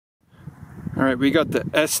All right, we got the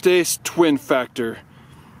Estes Twin Factor.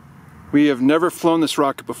 We have never flown this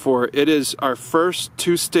rocket before. It is our first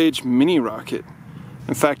two-stage mini rocket.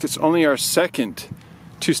 In fact, it's only our second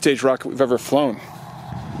two-stage rocket we've ever flown.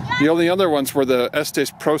 Yeah. The only other ones were the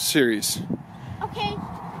Estes Pro Series. Okay.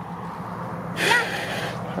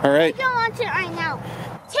 Yeah. All right. We're gonna launch it right now.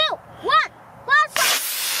 2, 1, blast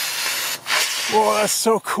off! Whoa, that's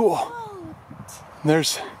so cool.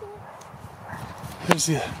 There's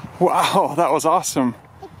the, wow, that was awesome.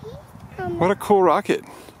 What a cool rocket.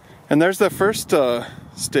 And there's the first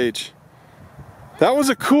stage. That was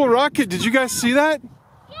a cool rocket. Did you guys see that?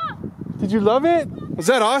 Yeah. Did you love it? Was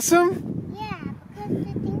that awesome? Yeah, because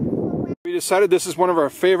the thing. We decided this is one of our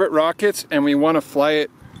favorite rockets and we want to fly it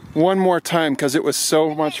one more time because it was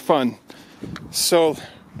so much fun. So,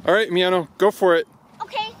 all right, Emiliano, go for it.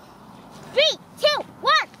 Okay. 3, 2,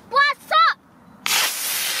 1, blast up!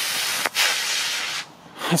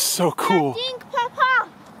 That's so cool. Ding, Papa.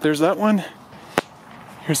 There's that one.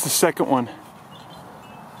 Here's the second one.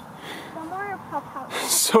 The more Papa.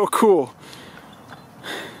 So cool.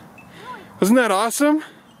 Wasn't that awesome?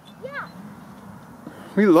 Yeah.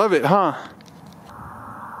 We love it, huh?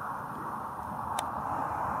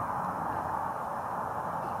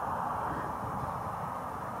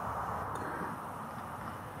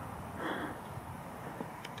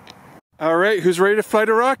 All right, who's ready to fly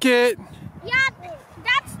the rocket? Yeah,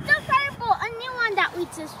 that's the Firebolt, a new one that we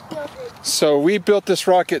just built. So we built this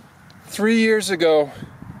rocket 3 years ago.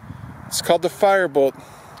 It's called the Firebolt.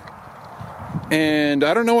 And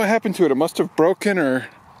I don't know what happened to it. It must have broken or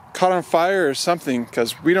caught on fire or something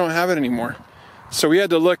because we don't have it anymore. So we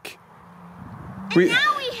had to look. Now we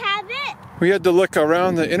have it. We had to look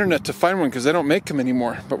around the internet to find one because they don't make them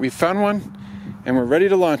anymore. But we found one and we're ready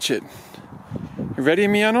to launch it. You ready,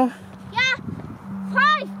 Emiliano? Yeah.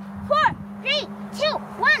 5, 4, 3, 2,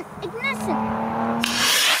 1, ignition.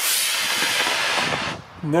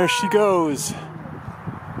 And there she goes.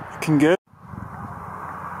 Looking good.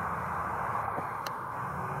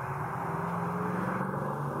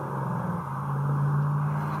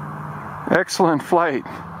 Excellent flight.